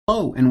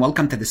Hello and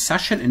welcome to this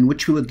session in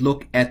which we would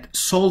look at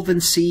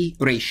solvency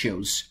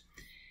ratios.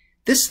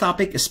 This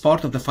topic is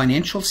part of the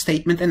financial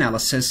statement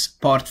analysis,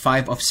 part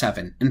 5 of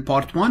 7. In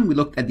part 1, we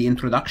looked at the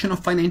introduction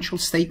of financial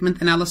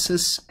statement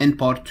analysis. In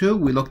part 2,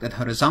 we looked at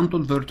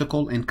horizontal,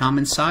 vertical, and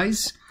common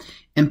size.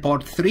 In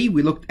part 3,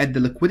 we looked at the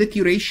liquidity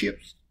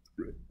ratios.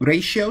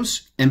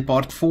 In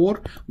part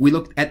 4, we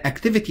looked at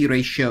activity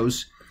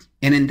ratios.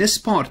 And in this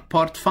part,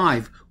 part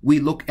 5, we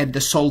look at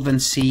the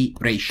solvency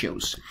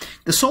ratios.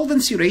 The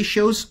solvency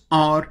ratios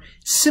are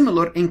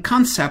similar in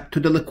concept to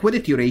the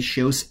liquidity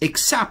ratios,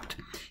 except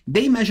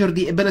they measure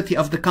the ability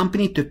of the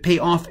company to pay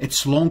off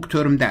its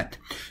long-term debt.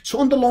 So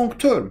on the long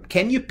term,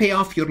 can you pay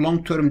off your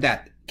long-term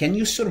debt? Can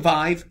you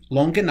survive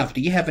long enough?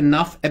 Do you have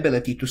enough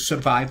ability to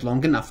survive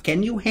long enough?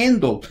 Can you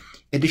handle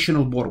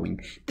additional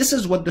borrowing? This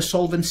is what the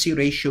solvency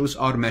ratios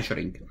are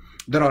measuring.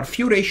 There are a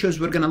few ratios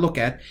we're going to look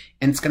at,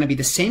 and it's going to be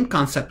the same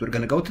concept. We're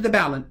going to go to the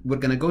balance, we're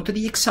going to go to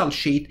the Excel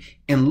sheet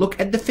and look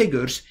at the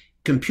figures,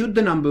 compute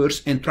the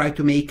numbers, and try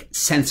to make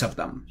sense of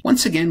them.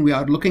 Once again, we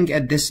are looking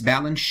at this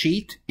balance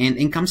sheet and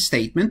income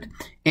statement,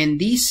 and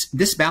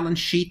this balance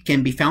sheet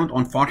can be found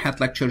on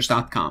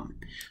farhatlectures.com.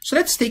 So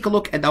let's take a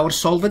look at our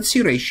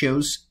solvency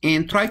ratios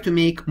and try to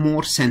make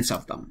more sense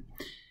of them.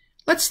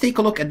 Let's take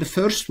a look at the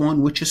first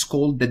one, which is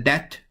called the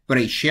debt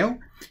ratio,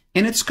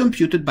 and it's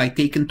computed by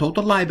taking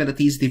total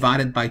liabilities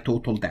divided by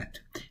total debt.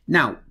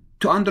 Now,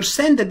 to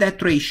understand the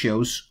debt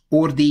ratios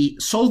or the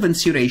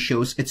solvency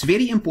ratios, it's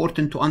very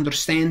important to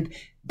understand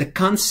the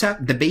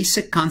concept, the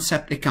basic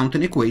concept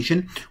accounting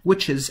equation,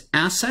 which is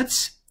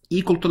assets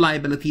equal to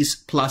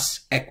liabilities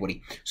plus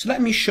equity. So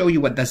let me show you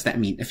what does that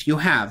mean. If you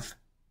have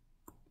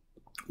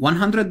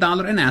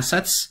 $100 in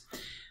assets,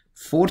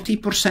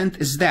 40%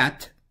 is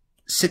debt,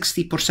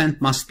 60%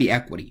 must be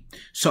equity.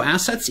 So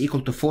assets equal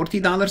to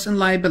 $40 in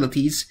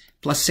liabilities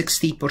plus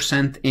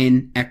 60%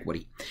 in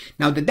equity.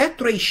 Now the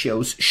debt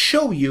ratios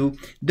show you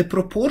the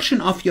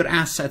proportion of your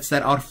assets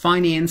that are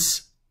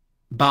financed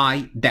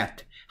by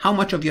debt. How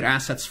much of your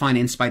assets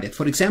financed by debt?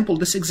 For example,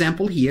 this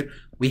example here,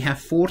 we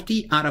have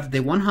 40 out of the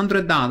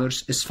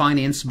 $100 is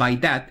financed by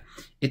debt.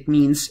 It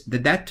means the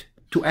debt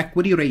to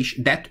equity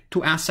ratio, debt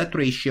to asset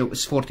ratio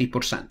is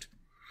 40%.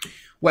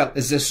 Well,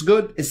 is this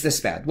good? Is this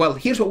bad? Well,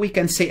 here's what we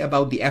can say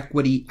about the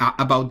equity,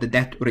 about the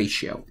debt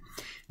ratio.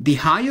 The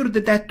higher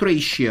the debt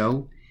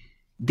ratio,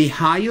 the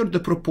higher the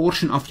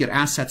proportion of your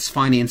assets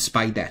financed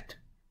by debt.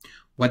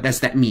 What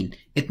does that mean?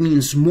 It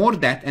means more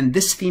debt, and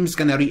this theme is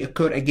going to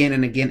reoccur again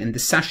and again in the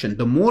session.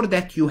 The more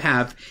debt you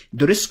have,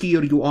 the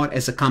riskier you are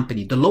as a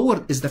company. The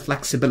lower is the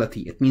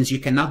flexibility. It means you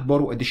cannot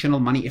borrow additional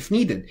money if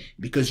needed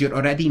because you're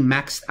already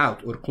maxed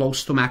out or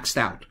close to maxed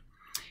out.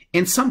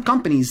 In some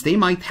companies, they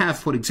might have,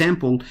 for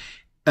example,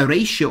 a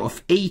ratio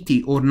of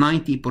 80 or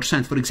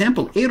 90%. For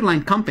example,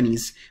 airline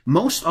companies,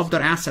 most of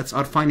their assets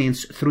are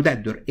financed through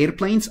debt. Their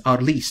airplanes are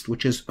leased,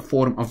 which is a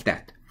form of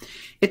debt.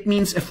 It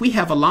means if we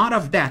have a lot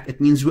of debt, it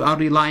means we are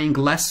relying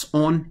less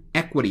on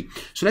equity.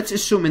 So let's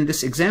assume in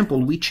this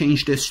example, we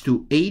change this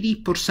to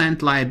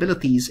 80%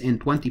 liabilities and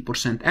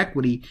 20%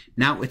 equity.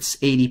 Now it's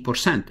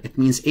 80%. It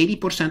means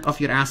 80%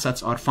 of your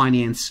assets are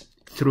financed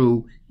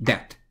through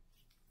debt.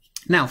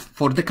 Now,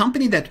 for the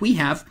company that we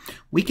have,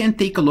 we can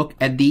take a look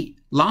at the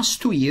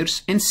last 2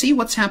 years and see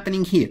what's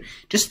happening here,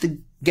 just to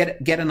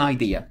get an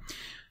idea.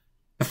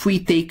 If we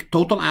take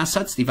total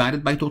assets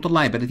divided by total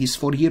liabilities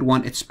for year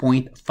 1, it's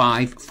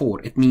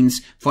 0.54. It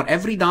means for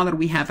every dollar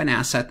we have an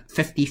asset,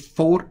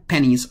 54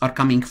 pennies are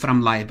coming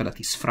from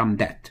liabilities, from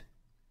debt.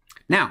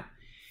 Now,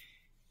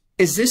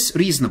 is this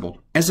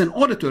reasonable? As an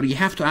auditor, you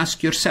have to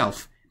ask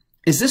yourself,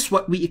 is this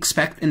what we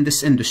expect in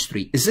this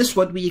industry? Is this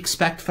what we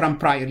expect from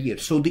prior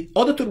years? So the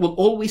auditor will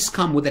always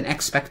come with an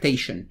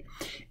expectation.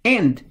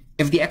 And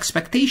if the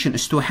expectation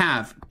is to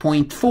have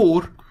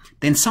 0.4,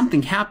 then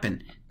something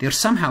happened. They're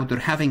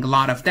having a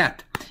lot of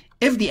debt.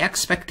 If the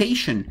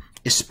expectation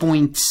is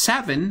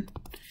 0.7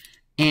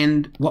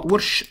 and what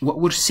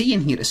we're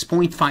seeing here is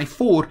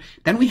 0.54,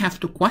 then we have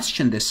to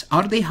question this.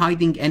 Are they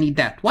hiding any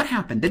debt? What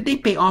happened? Did they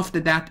pay off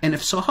the debt? And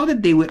if so, how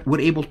did they were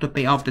able to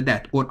pay off the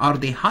debt? Or are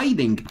they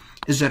hiding?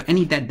 Is there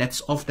any debt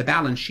that's off the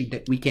balance sheet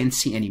that we can't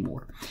see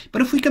anymore?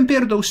 But if we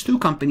compare those two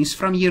companies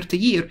from year to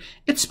year,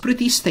 it's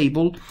pretty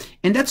stable.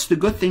 And that's the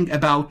good thing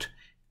about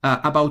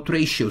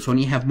ratios. When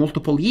you have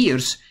multiple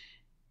years,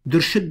 there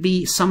should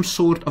be some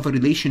sort of a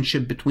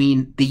relationship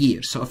between the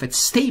years. So if it's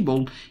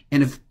stable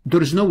and if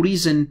there is no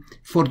reason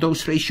for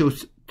those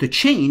ratios to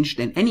change,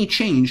 then any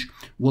change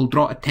will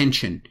draw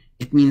attention.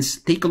 It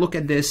means take a look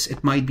at this.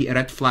 It might be a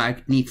red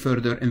flag, need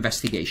further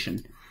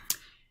investigation.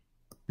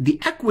 The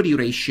equity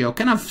ratio,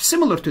 kind of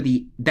similar to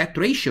the debt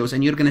ratios,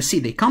 and you're going to see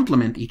they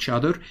complement each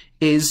other,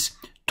 is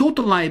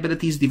total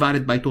liabilities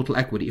divided by total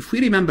equity. If we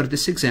remember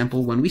this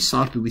example, when we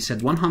started, we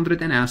said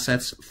 100 in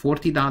assets,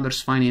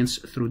 $40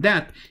 financed through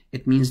debt.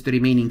 It means the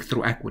remaining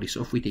through equity.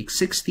 So if we take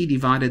 60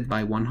 divided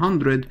by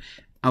 100,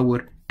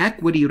 our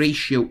equity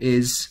ratio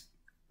is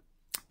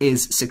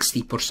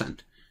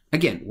 60%.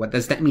 Again, what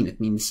does that mean? It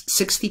means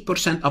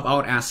 60% of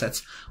our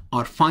assets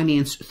are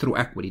financed through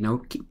equity.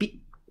 Now,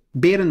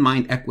 Bear in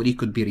mind, equity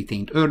could be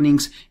retained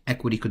earnings,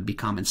 equity could be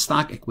common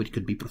stock, equity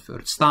could be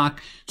preferred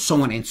stock,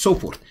 so on and so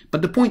forth.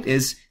 But the point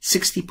is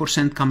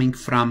 60% coming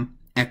from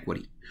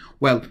equity.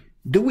 Well,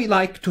 do we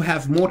like to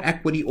have more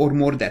equity or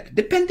more debt?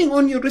 Depending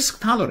on your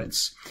risk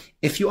tolerance.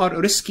 If you are a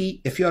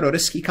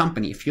risky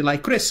company, if you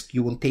like risk,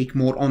 you will take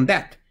more on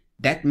debt.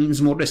 That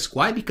means more risk.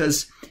 Why?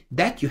 Because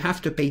debt, you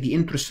have to pay the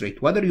interest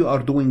rate, whether you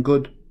are doing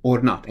good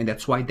or not. And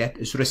that's why debt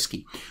is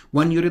risky.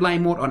 When you rely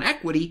more on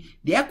equity,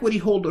 the equity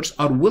holders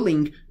are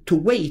willing to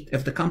wait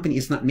if the company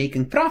is not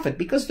making profit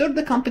because they're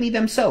the company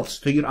themselves.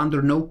 So you're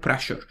under no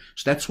pressure.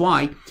 So that's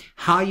why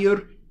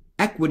higher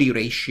equity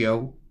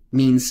ratio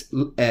means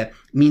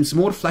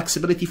more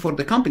flexibility for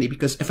the company,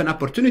 because if an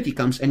opportunity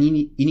comes and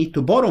you need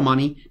to borrow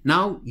money,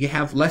 now you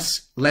have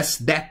less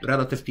debt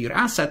relative to your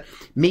asset.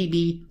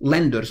 Maybe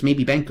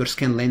bankers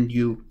can lend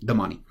you the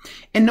money.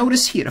 And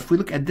notice here, if we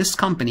look at this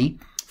company,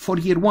 for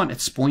year one,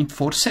 it's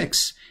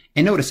 0.46.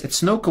 And notice,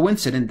 it's no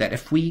coincidence that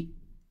if we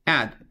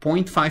add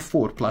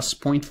 0.54 plus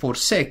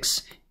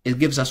 0.46, it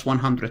gives us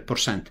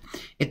 100%.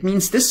 It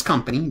means this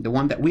company, the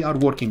one that we are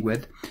working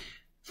with,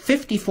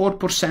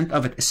 54%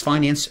 of it is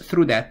financed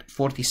through debt,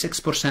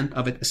 46%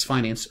 of it is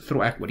financed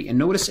through equity. And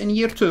notice in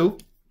year two,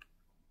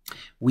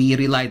 we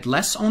relied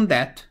less on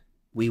debt,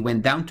 we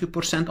went down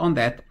 2% on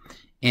debt,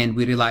 and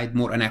we relied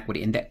more on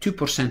equity, and that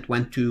 2%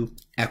 went to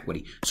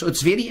equity. So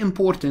it's very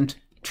important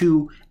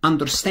to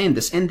understand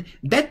this, and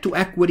debt to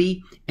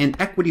equity and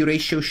equity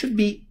ratio should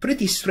be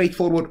pretty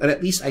straightforward, or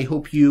at least I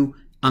hope you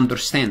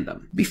understand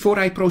them. Before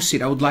I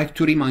proceed, I would like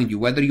to remind you,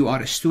 whether you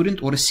are a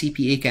student or a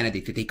CPA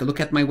candidate, to take a look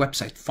at my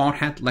website,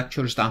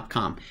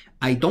 farhatlectures.com.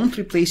 I don't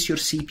replace your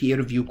CPA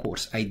review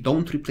course. I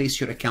don't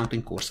replace your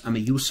accounting course. I'm a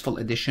useful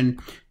addition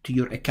to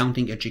your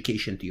accounting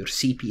education, to your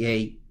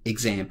CPA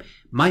exam.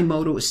 My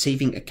motto is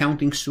saving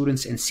accounting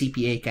students and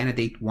CPA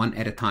candidate one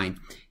at a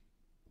time.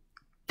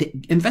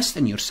 Invest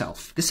in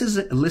yourself. This is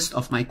a list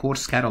of my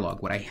course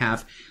catalog where I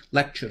have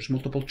lectures,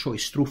 multiple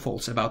choice, true,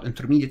 false, about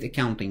intermediate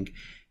accounting,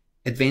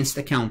 advanced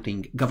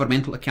accounting,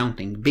 governmental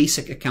accounting,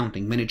 basic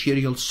accounting,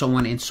 managerial, so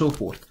on and so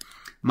forth.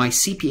 My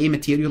CPA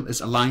material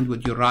is aligned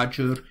with your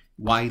Roger,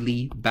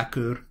 Wiley,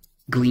 Becker,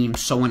 Gleam,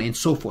 so on and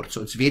so forth.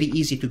 So it's very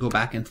easy to go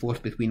back and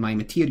forth between my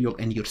material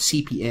and your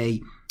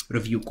CPA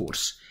review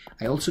course.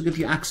 I also give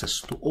you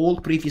access to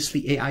all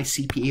previously AI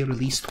CPA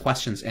released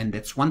questions, and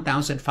that's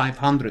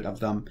 1,500 of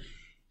them,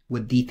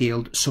 with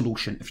detailed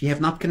solution. If you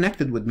have not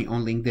connected with me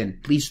on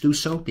LinkedIn, please do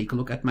so. Take a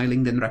look at my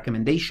LinkedIn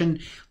recommendation,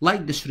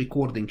 like this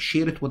recording,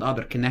 share it with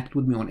others, connect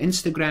with me on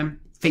Instagram,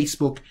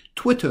 Facebook,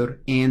 Twitter,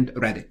 and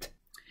Reddit.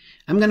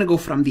 I'm going to go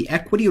from the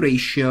equity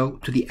ratio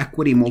to the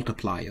equity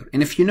multiplier.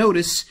 And if you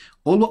notice,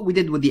 all what we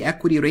did with the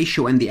equity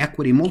ratio and the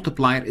equity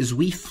multiplier is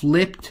we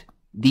flipped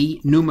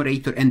the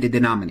numerator and the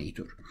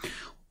denominator.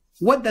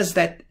 What does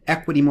that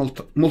equity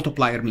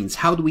multiplier means?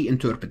 How do we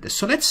interpret this?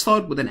 So let's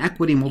start with an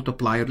equity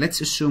multiplier.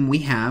 Let's assume we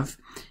have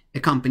a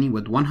company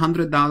with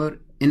 $100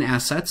 in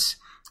assets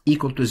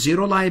equal to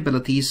 0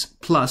 liabilities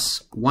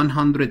plus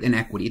 100 in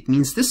equity. It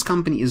means this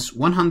company is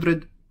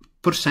 100%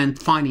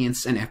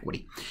 finance and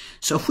equity.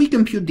 So if we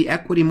compute the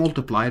equity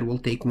multiplier, we'll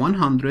take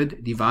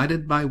 100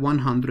 divided by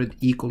 100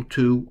 equal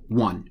to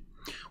 1.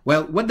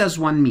 Well, what does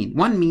 1 mean?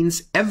 1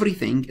 means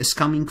everything is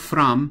coming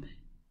from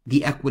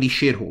the equity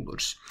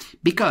shareholders,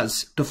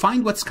 because to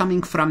find what's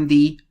coming from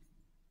the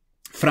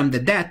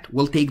debt,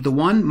 we'll take the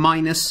 1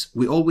 minus,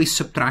 we always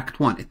subtract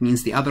 1. It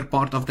means the other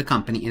part of the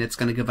company, and it's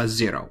going to give us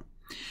 0.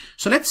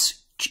 So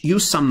let's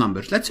use some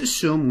numbers. Let's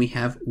assume we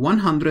have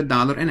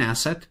 $100 in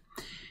asset,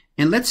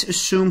 and let's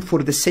assume,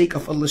 for the sake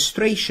of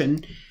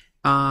illustration,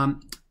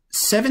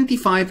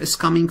 75 is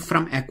coming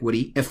from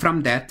equity,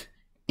 from debt,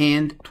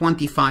 and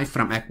 25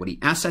 from equity.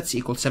 Assets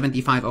equal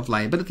 75 of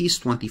liabilities,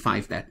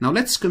 25 debt. Now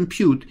let's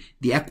compute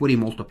the equity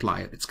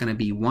multiplier. It's going to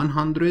be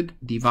 100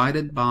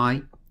 divided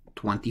by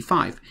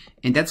 25,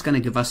 and that's going to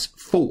give us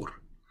 4.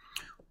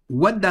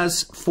 What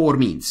does 4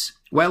 means?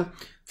 Well,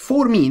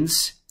 4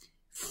 means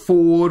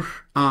for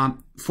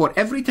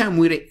every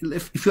time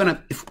if you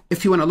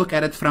want to look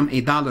at it from a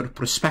dollar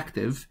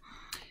perspective,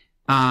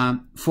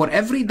 for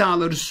every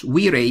dollars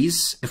we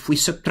raise, if we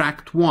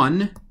subtract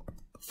 1,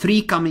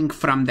 3 coming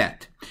from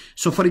debt.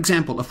 So for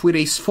example, if we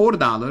raise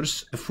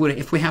 $4,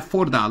 if we have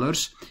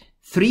 $4,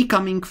 3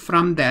 coming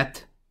from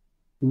debt,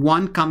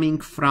 1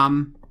 coming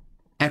from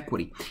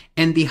equity.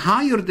 And the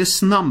higher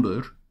this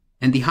number,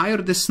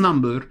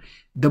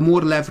 the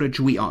more leverage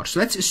we are. So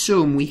let's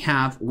assume we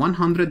have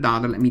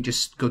 $100. Let me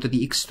just go to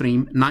the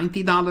extreme.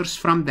 $90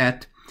 from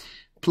debt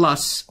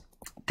plus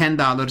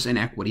 $10 in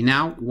equity.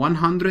 Now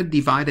 100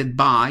 divided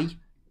by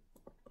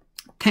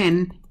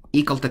 10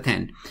 equal to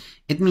 10.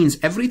 It means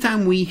every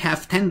time we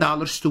have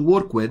 $10 to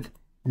work with,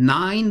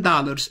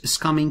 $9 is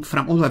coming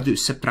from, all we have to do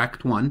is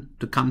subtract 1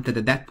 to come to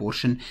the debt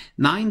portion.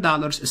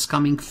 $9 is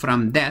coming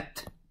from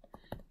debt,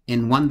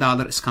 and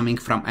 $1 is coming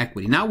from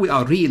equity. Now we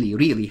are really,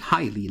 really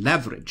highly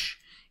leveraged.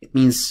 It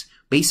means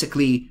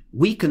basically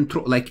we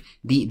control, like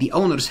the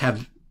owners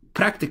have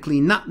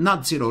practically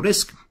not zero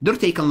risk. They're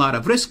taking a lot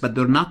of risk, but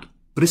they're not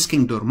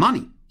risking their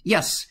money.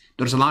 Yes,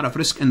 There's a lot of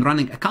risk in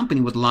running a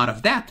company with a lot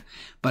of debt,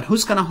 but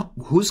who's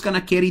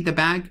gonna carry the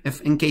bag if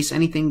in case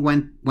anything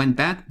went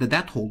bad? The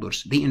debt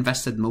holders. They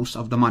invested most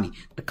of the money.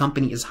 The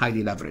company is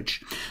highly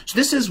leveraged. So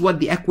this is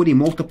what the equity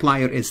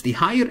multiplier is. The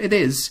higher it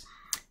is,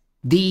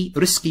 the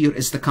riskier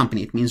is the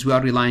company. It means we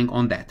are relying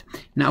on that.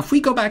 Now, if we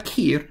go back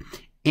here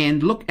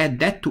and look at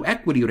debt to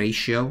equity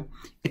ratio,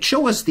 it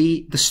shows us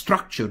the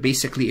structure.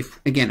 Basically,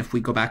 if we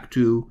go back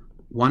to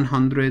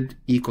 100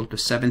 equal to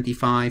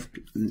 75,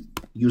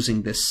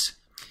 using this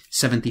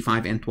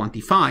 75 and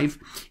 25,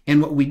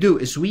 and what we do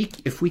is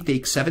if we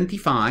take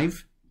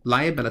 75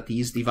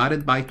 liabilities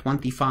divided by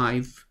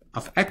 25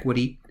 of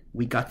equity,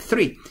 we got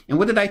 3. And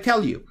what did I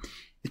tell you?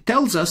 It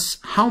tells us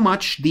how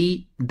much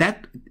the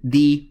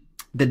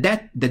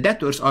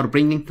debtors are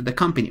bringing to the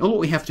company. All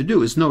we have to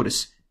do is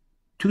notice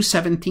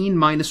 217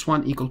 minus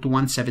 1 equal to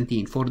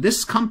 117. For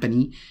this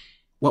company,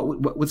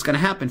 what's going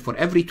to happen? For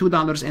every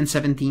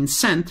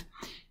 $2.17,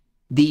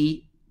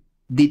 the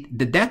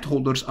debt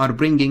holders are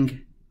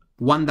bringing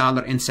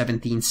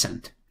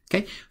 $1.17.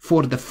 Okay.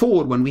 For the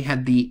 4, when we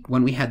had the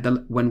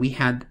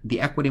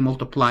equity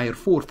multiplier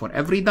 4, for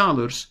every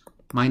dollars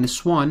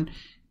minus 1,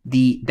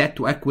 the debt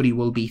to equity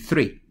will be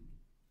 3.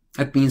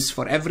 That means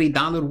for every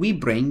dollar we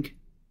bring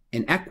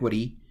in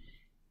equity,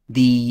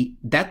 the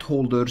debt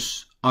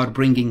holders are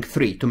bringing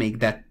 3 to make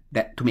that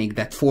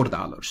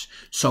 $4.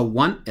 So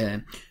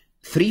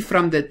 3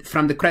 from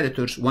the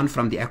creditors, 1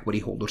 from the equity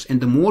holders. And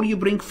the more you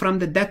bring from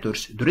the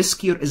debtors, the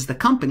riskier is the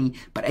company.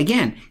 But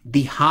again,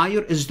 the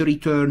higher is the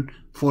return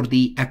for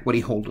the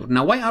equity holder.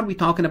 Now, why are we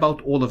talking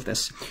about all of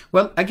this?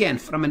 Well, again,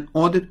 from an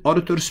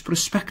auditor's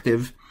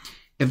perspective,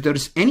 if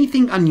there's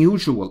anything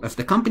unusual, if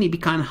the company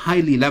becomes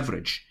highly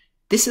leveraged,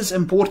 this is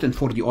important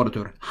for the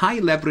auditor. High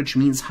leverage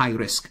means high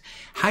risk.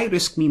 High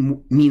risk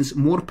means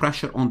more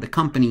pressure on the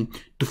company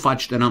to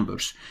fudge the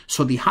numbers.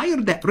 So the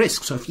higher that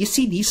risk, so if you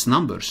see these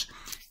numbers,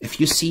 if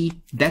you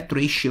see debt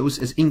ratios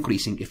is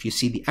increasing, if you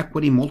see the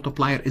equity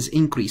multiplier is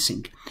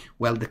increasing,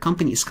 well, the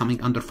company is coming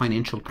under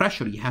financial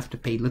pressure. You have to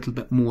pay a little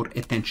bit more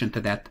attention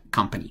to that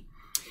company.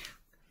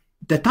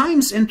 The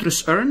times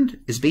interest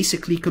earned is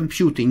basically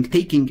computing,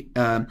 taking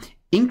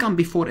income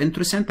before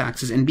interest and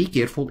taxes, and be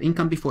careful,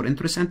 income before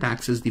interest and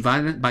taxes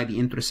divided by the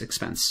interest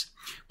expense.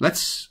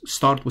 Let's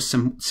start with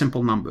some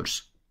simple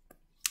numbers.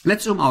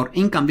 Let's assume our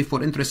income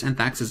before interest and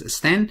taxes is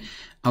 10,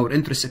 our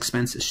interest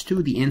expense is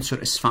 2, the answer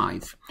is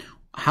 5.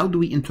 How do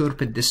we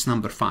interpret this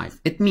number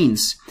 5? It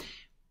means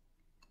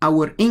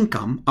our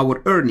income,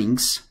 our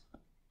earnings,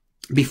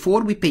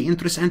 before we pay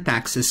interest and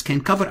taxes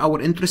can cover our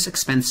interest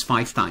expense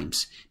 5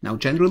 times. Now,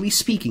 generally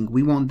speaking,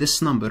 we want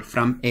this number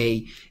from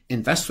a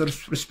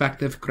investor's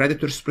perspective,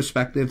 creditor's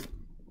perspective,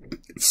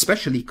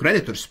 especially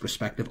creditor's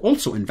perspective,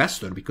 also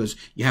investor, because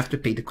you have to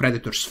pay the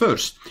creditors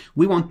first.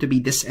 We want to be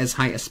this as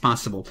high as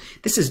possible.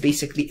 This is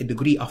basically a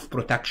degree of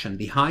protection.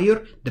 The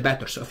higher, the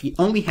better. So if you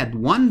only had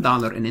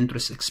 $1 in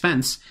interest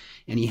expense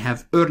and you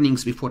have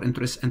earnings before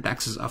interest and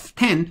taxes of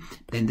 10,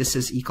 then this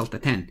is equal to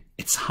 10.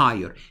 It's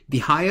higher. The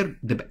higher,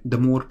 the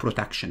more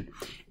protection.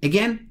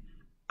 Again,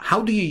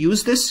 how do you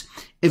use this?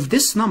 If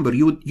this number,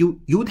 you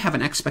would have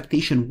an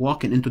expectation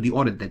walking into the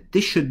audit that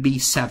this should be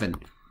 7.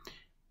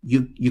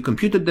 You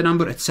computed the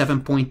number at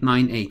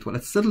 7.98. Well,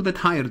 it's a little bit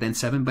higher than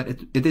 7, but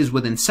it is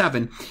within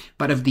 7.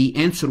 But if the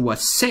answer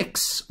was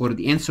 6 or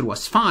the answer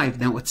was 5,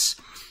 then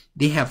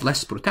they have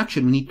less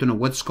protection. We need to know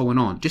what's going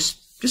on.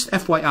 Just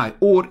FYI.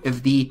 Or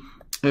if the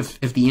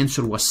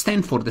answer was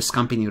 10 for this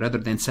company rather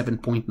than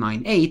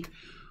 7.98,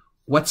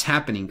 what's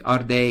happening?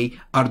 Are they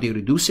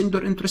reducing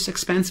their interest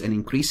expense and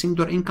increasing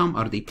their income?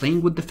 Are they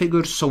playing with the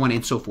figures? So on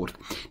and so forth.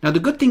 Now, the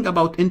good thing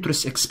about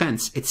interest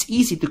expense, it's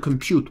easy to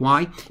compute.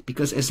 Why?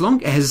 Because as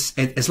long as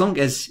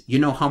you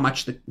know how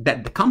much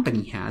that the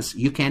company has,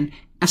 you can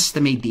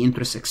estimate the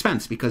interest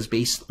expense, because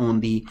based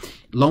on the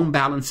loan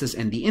balances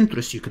and the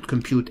interest, you could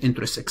compute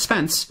interest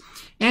expense,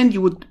 and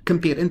you would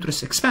compare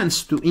interest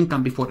expense to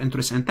income before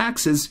interest and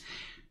taxes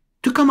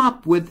to come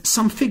up with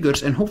some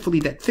figures, and hopefully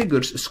that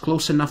figures is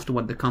close enough to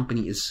what the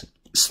company is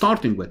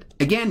starting with.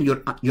 Again, you're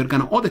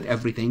going to audit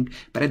everything,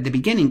 but at the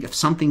beginning, if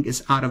something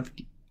is out of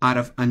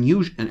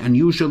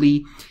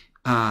unusually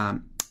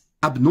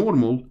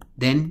abnormal,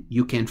 then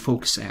you can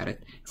focus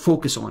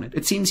on it.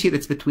 It seems here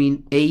it's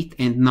between 8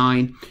 and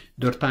 9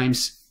 their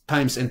times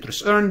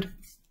interest earned.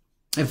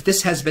 If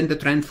this has been the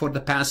trend for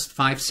the past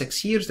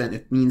 5-6 years, then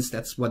it means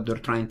that's what they're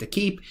trying to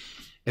keep.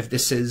 If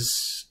this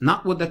is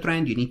not with the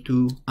trend, you need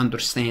to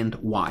understand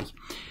why.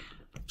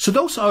 So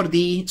those are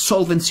the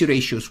solvency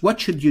ratios. What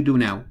should you do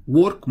now?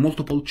 Work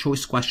multiple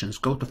choice questions.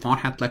 Go to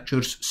Farhat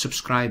Lectures,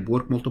 subscribe,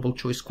 work multiple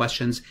choice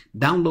questions,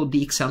 download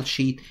the Excel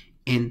sheet,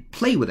 and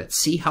play with it.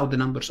 See how the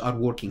numbers are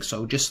working.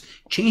 So just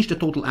change the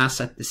total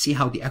asset to see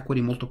how the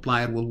equity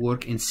multiplier will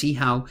work, and see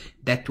how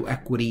debt to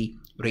equity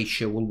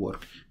ratio will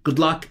work. Good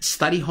luck,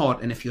 study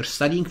hard, and if you're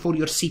studying for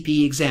your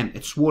CPA exam,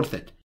 it's worth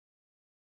it.